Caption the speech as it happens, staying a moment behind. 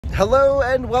Hello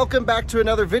and welcome back to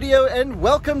another video, and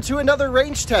welcome to another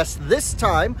range test, this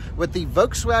time with the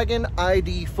Volkswagen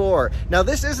ID.4. Now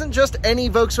this isn't just any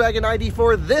Volkswagen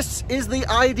ID.4, this is the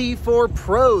ID.4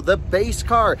 Pro, the base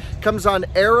car. Comes on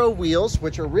Aero wheels,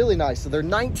 which are really nice. So they're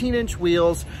 19-inch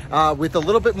wheels with a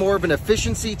little bit more of an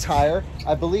efficiency tire.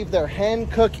 I believe they're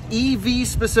Hankook EV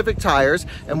specific tires,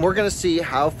 and we're gonna see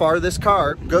how far this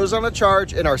car goes on a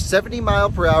charge in our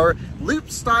 70-mile-per-hour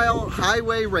loop style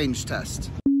highway range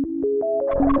test.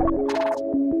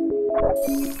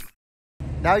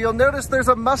 Now you'll notice there's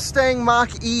a Mustang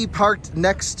Mach-E parked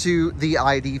next to the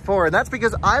ID.4, and that's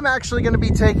because I'm actually going to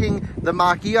be taking the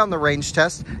Mach-E on the range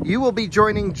test. You will be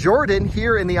joining Jordan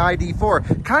here in the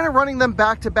ID.4, kind of running them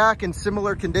back to back in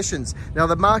similar conditions. Now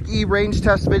the Mach-E range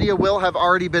test video will have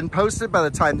already been posted by the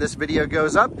time this video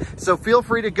goes up, so feel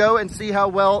free to go and see how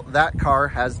well that car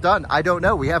has done. I don't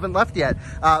know, we haven't left yet.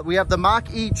 We have the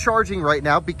Mach-E charging right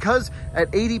now because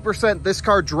at 80% this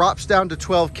car drops down to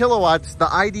 12 kilowatts.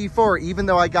 The ID.4, even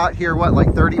though I got here,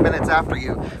 like 30 minutes after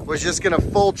you, was just gonna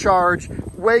full charge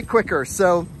way quicker.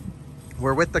 So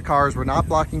we're with the cars, we're not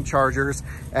blocking chargers.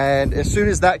 And as soon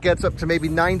as that gets up to maybe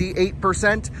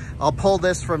 98%, I'll pull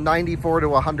this from 94 to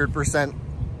 100%.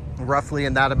 Roughly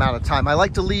in that amount of time. I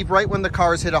like to leave right when the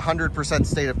cars hit 100%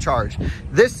 state of charge.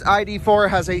 This ID.4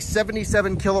 has a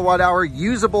 77 kilowatt hour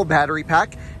usable battery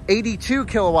pack, 82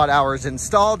 kilowatt hours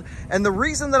installed. And the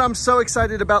reason that I'm so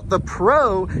excited about the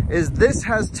Pro is this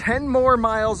has 10 more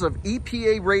miles of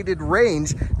EPA rated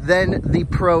range than the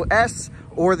Pro S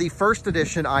or the first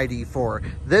edition ID.4.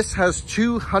 This has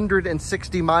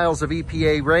 260 miles of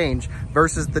EPA range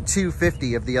versus the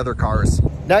 250 of the other cars.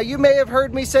 Now you may have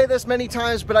heard me say this many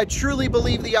times, but I truly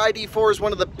believe the ID.4 is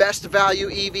one of the best value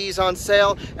EVs on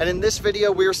sale. And in this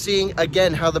video, we're seeing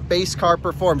again how the base car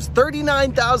performs.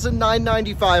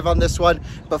 $39,995 on this one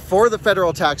before the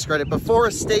federal tax credit,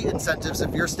 before state incentives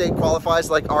if your state qualifies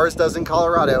like ours does in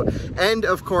Colorado. And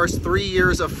of course, 3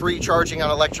 years of free charging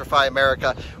on Electrify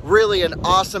America. Really an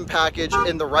awesome package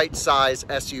in the right size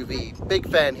SUV. Big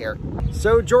fan here.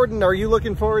 So Jordan, are you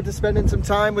looking forward to spending some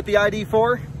time with the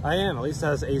ID.4? I am, at least it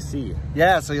has AC.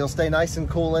 Yeah, so you'll stay nice and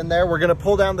cool in there. We're gonna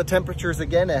pull down the temperatures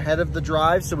again ahead of the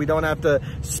drive so we don't have to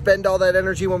spend all that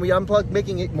energy when we unplug,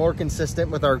 making it more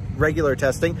consistent with our regular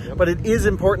testing. Yep. But it is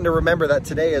important to remember that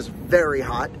today is very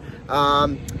hot.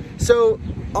 So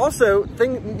also,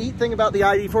 neat thing about the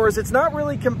ID.4 is it's not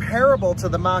really comparable to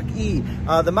the Mach-E.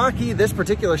 The Mach-E, this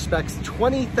particular spec's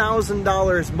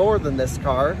 $20,000 more than this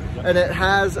car, and it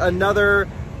has another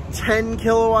 10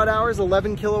 kilowatt hours,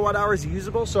 11 kilowatt hours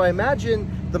usable. So I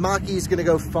imagine the Mach-E is gonna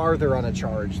go farther on a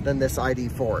charge than this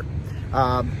ID.4.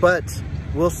 But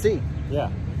we'll see.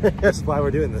 Yeah. That's why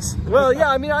we're doing this. Well, yeah,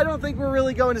 I mean, I don't think we're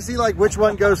really going to see like which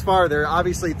one goes farther.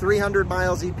 Obviously 300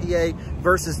 miles EPA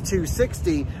versus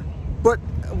 260, but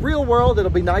real world, it'll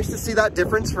be nice to see that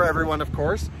difference for everyone, of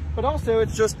course. But also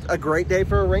it's just a great day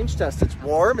for a range test. It's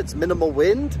warm, it's minimal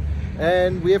wind,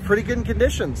 and we have pretty good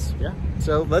conditions. Yeah.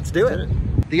 So let's do it.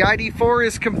 The ID.4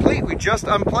 is complete. We just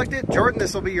unplugged it. Jordan,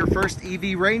 this will be your first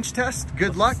EV range test.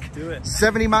 Good luck. Do it.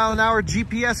 70 mile an hour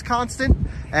GPS constant,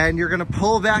 and you're gonna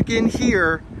pull back in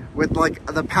here with like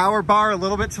the power bar a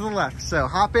little bit to the left. So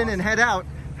hop in and head out,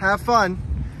 have fun.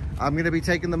 I'm gonna be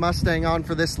taking the Mustang on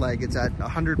for this leg. It's at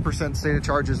 100% state of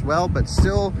charge as well, but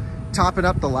still topping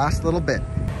up the last little bit.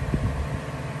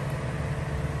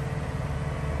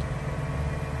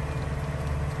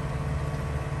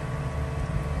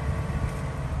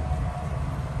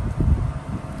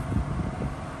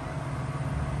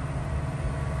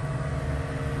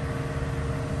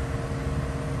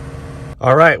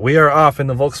 All right, we are off in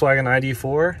the Volkswagen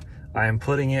ID.4. I am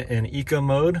putting it in eco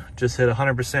mode, just hit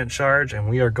 100% charge, and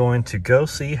we are going to go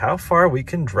see how far we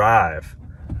can drive.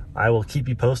 I will keep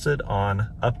you posted on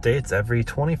updates every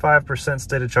 25%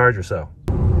 state of charge or so.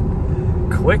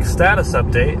 Quick status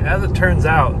update. As it turns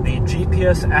out, the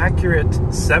GPS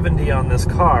accurate 70 on this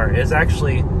car is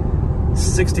actually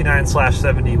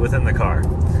 69/70 within the car.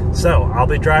 So I'll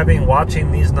be driving, watching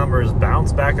these numbers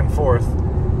bounce back and forth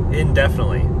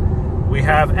indefinitely. We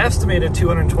have estimated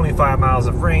 225 miles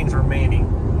of range remaining,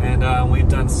 and we've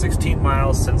done 16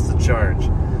 miles since the charge.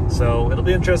 So it'll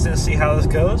be interesting to see how this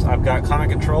goes. I've got climate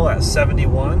control at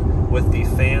 71 with the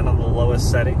fan on the lowest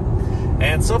setting.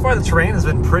 And so far the terrain has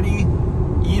been pretty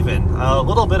even. A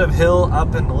little bit of hill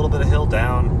up and a little bit of hill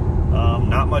down.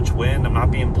 Not much wind, I'm not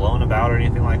being blown about or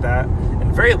anything like that.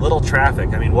 And very little traffic.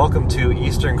 I mean, welcome to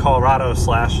eastern Colorado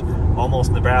 /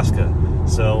 almost Nebraska.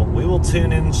 So we will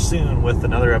tune in soon with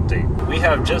another update. We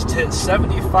have just hit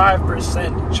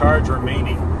 75% charge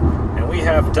remaining, and we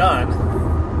have done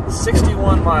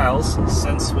 61 miles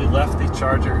since we left the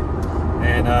charger.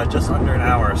 and just under an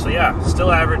hour. So yeah,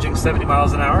 still averaging 70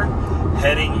 miles an hour,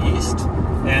 heading east.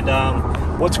 And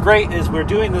what's great is we're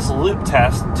doing this loop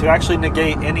test to actually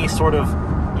negate any sort of,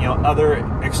 other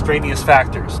extraneous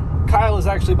factors. Kyle is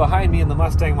actually behind me in the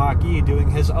Mustang Mach-E doing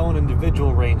his own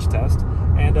individual range test,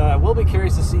 and we'll be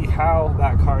curious to see how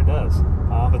that car does.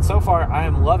 But so far, I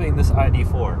am loving this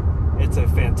ID.4. It's a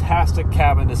fantastic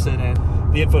cabin to sit in.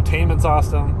 The infotainment's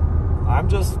awesome. I'm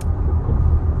just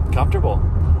comfortable.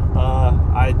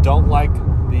 I don't like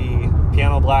the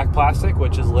piano black plastic,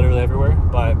 which is literally everywhere,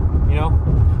 but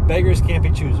beggars can't be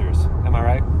choosers. Am I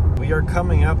right? We are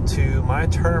coming up to my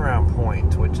turnaround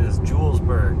point, which is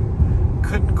Julesburg.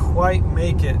 Couldn't quite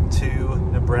make it to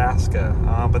Nebraska,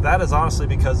 but that is honestly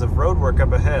because of road work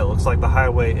up ahead. It looks like the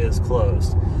highway is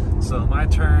closed. So my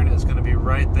turn is going to be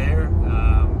right there,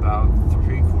 about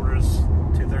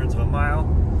 2/3 of a mile.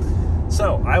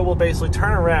 So I will basically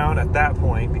turn around at that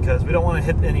point because we don't want to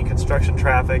hit any construction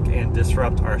traffic and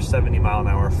disrupt our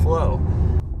 70-mile-an-hour flow.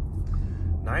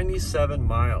 97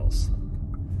 miles.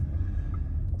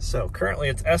 So currently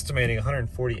it's estimating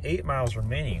 148 miles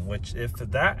remaining, which if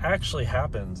that actually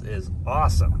happens is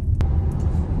awesome.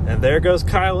 And there goes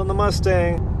Kyle in the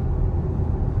Mustang.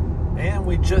 And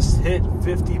we just hit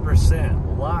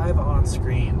 50% live on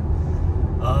screen.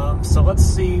 So let's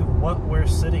see what we're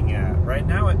sitting at. Right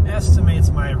now it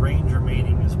estimates my range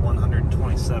remaining is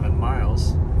 127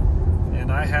 miles.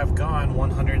 And I have gone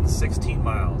 116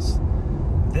 miles.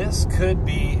 This could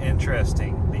be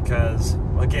interesting because,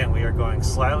 again, we are going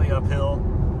slightly uphill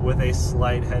with a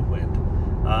slight headwind.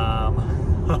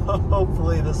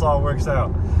 Hopefully this all works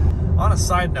out. On a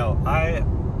side note, I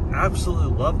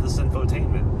absolutely love this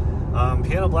infotainment.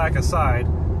 Piano black aside,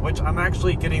 which I'm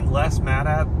actually getting less mad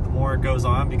at the more it goes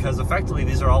on, because effectively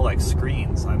these are all like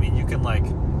screens. I mean, you can like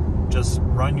just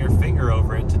run your finger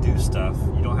over it to do stuff.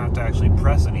 You don't have to actually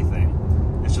press anything.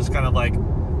 It's just kind of like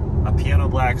a piano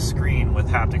black screen with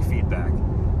haptic feedback.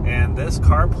 And this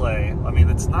CarPlay, I mean,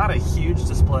 it's not a huge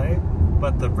display,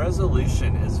 but the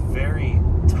resolution is very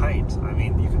tight. I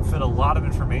mean, you can fit a lot of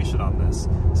information on this,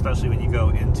 especially when you go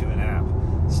into an app.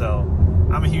 So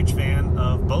I'm a huge fan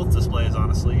of both displays,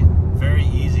 honestly. Very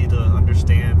easy to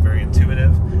understand, very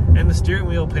intuitive. And the steering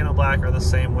wheel, piano black, are the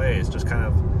same way. It's just kind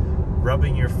of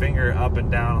rubbing your finger up and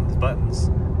down on the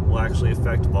buttons will actually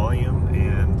affect volume,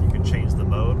 and you can change the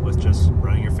mode with just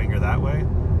running your finger that way.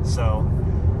 So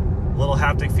a little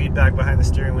haptic feedback behind the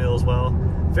steering wheel as well.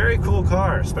 Very cool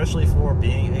car, especially for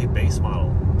being a base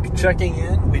model. Checking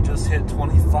in, we just hit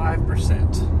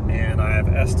 25%, and I have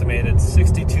estimated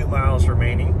 62 miles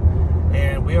remaining,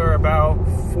 and we are about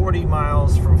 40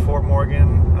 miles from Fort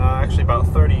Morgan, actually about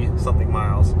 30 something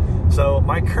miles. So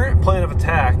my current plan of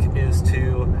attack is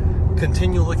to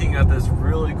continue looking at this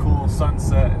really cool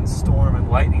sunset and storm and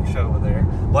lightning show over there,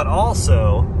 but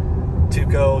also to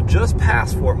go just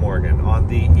past Fort Morgan. On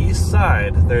the east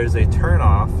side, there's a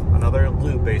turnoff, another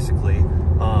loop basically,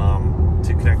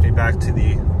 to connect me back to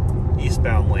the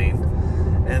eastbound lane,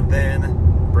 and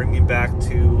then bring me back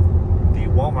to the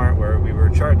Walmart where we were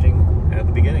charging at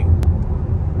the beginning.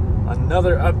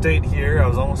 Another update here, I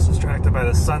was almost distracted by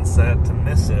the sunset to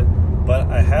miss it, but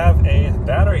I have a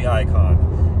battery icon.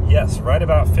 Yes, right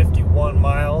about 51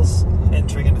 miles,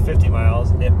 entering into 50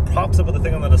 miles, it pops up with a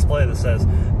thing on the display that says,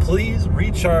 please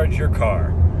recharge your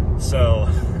car. So,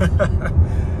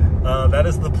 that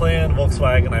is the plan,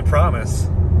 Volkswagen, I promise.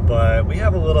 But we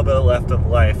have a little bit left of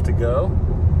life to go.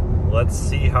 Let's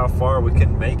see how far we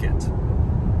can make it.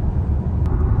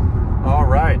 All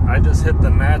right, I just hit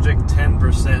the magic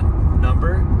 10%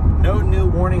 number. No new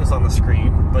warnings on the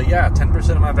screen, but yeah,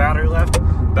 10% of my battery left,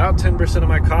 about 10% of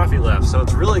my coffee left, so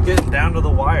it's really getting down to the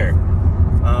wire.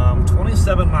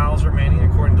 27 miles remaining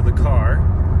according to the car,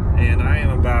 and I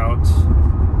am about,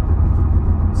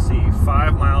 let's see,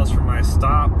 5 miles from my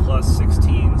stop plus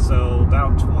 16, so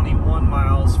about 21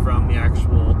 miles from the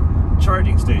actual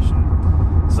charging station.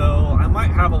 So I might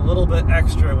have a little bit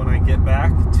extra when I get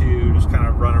back to just kind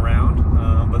of run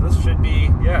around, but this should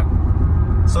be, yeah.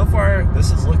 So far,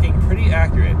 this is looking pretty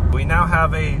accurate. We now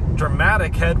have a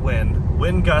dramatic headwind,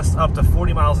 wind gusts up to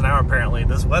 40 miles an hour apparently.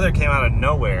 This weather came out of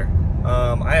nowhere.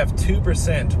 I have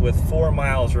 2% with 4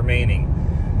 miles remaining.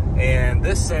 And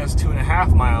this says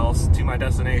 2.5 miles to my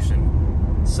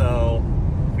destination. So,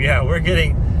 yeah,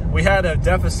 we had a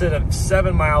deficit of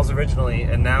 7 miles originally,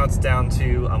 and now it's down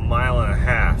to 1.5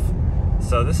 miles.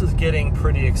 So this is getting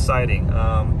pretty exciting.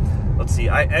 Let's see,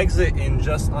 I exit in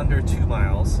just under 2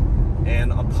 miles.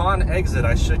 And upon exit,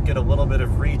 I should get a little bit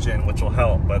of regen, which will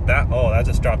help. But that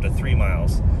just dropped to 3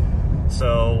 miles.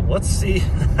 So let's see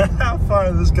how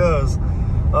far this goes.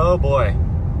 Oh boy.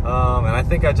 And I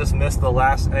think I just missed the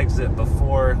last exit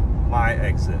before my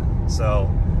exit. So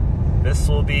this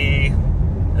will be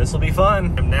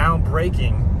fun. I'm now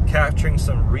braking, capturing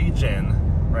some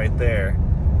regen right there.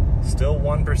 Still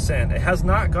 1%. It has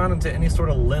not gone into any sort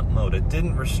of limp mode. It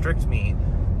didn't restrict me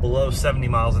below 70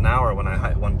 miles an hour when I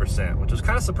hit 1%, which was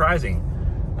kind of surprising.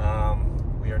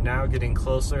 We are now getting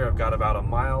closer. I've got about a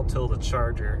mile till the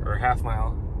charger, or half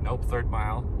mile. Nope, third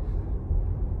mile.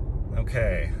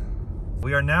 Okay.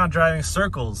 We are now driving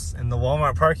circles in the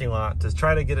Walmart parking lot to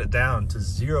try to get it down to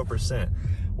 0%.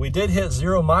 We did hit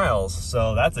 0 miles,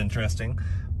 so that's interesting,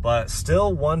 but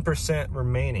still 1%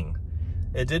 remaining.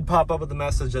 It did pop up with a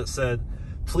message that said,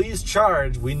 please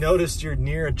charge, we noticed you're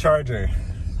near a charger.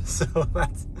 So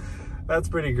that's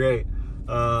pretty great.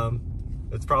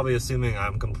 It's probably assuming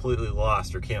I'm completely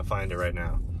lost or can't find it right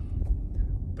now.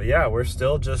 But yeah, we're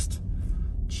still just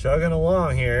chugging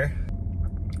along here.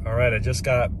 All right, I just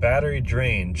got battery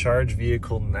drain, charge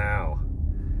vehicle now.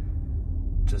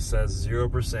 Just says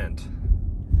 0%.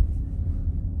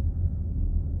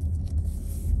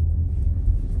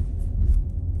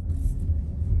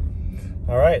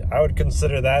 All right, I would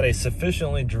consider that a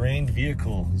sufficiently drained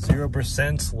vehicle.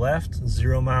 0% left,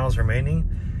 0 miles remaining.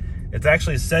 It's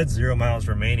actually said 0 miles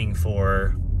remaining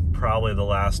for probably the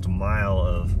last mile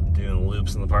of doing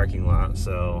loops in the parking lot.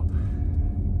 So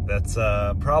that's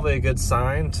probably a good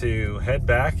sign to head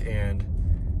back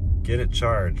and get it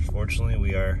charged. Fortunately,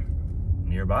 we are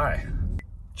nearby.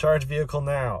 Charge vehicle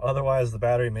now, otherwise the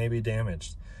battery may be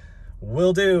damaged.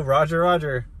 Will do, roger,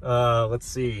 roger. Let's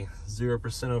see,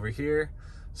 0% over here.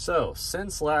 So,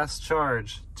 since last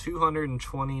charge,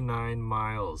 229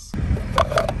 miles.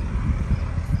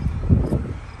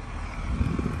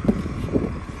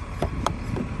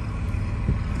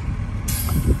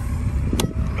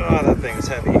 Oh, that thing's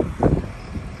heavy.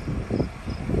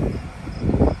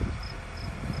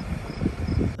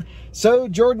 So,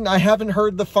 Jordan, I haven't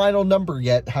heard the final number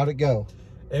yet. How'd it go?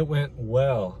 It went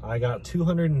well. I got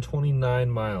 229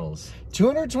 miles.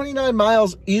 229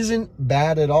 miles isn't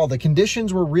bad at all. The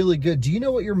conditions were really good. Do you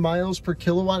know what your miles per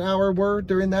kilowatt hour were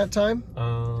during that time?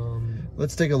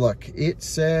 Let's take a look. It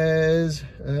says,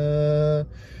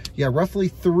 yeah, roughly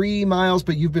 3 miles,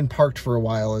 but you've been parked for a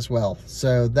while as well.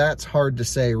 So that's hard to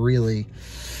say, really.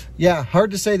 Yeah,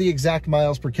 hard to say the exact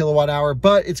miles per kilowatt hour,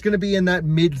 but it's going to be in that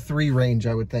mid-3 range,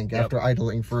 I would think, after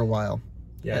idling for a while.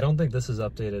 Yeah, I don't think this is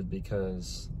updated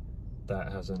because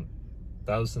that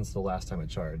was since the last time it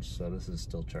charged, so this is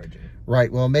still charging.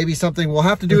 Right, well, maybe we'll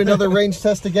have to do another range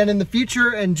test again in the future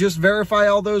and just verify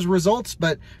all those results,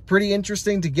 but pretty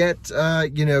interesting to get,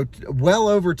 you know, well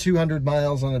over 200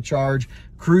 miles on a charge,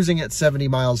 cruising at 70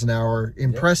 miles an hour.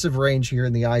 Impressive range here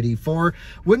in the ID.4.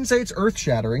 Wouldn't say it's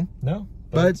earth-shattering. No.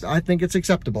 But I think it's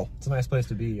acceptable. It's a nice place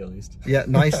to be, at least. Yeah,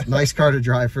 nice car to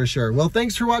drive for sure. Well,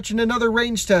 thanks for watching another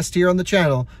range test here on the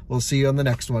channel. We'll see you on the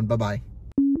next one. Bye-bye.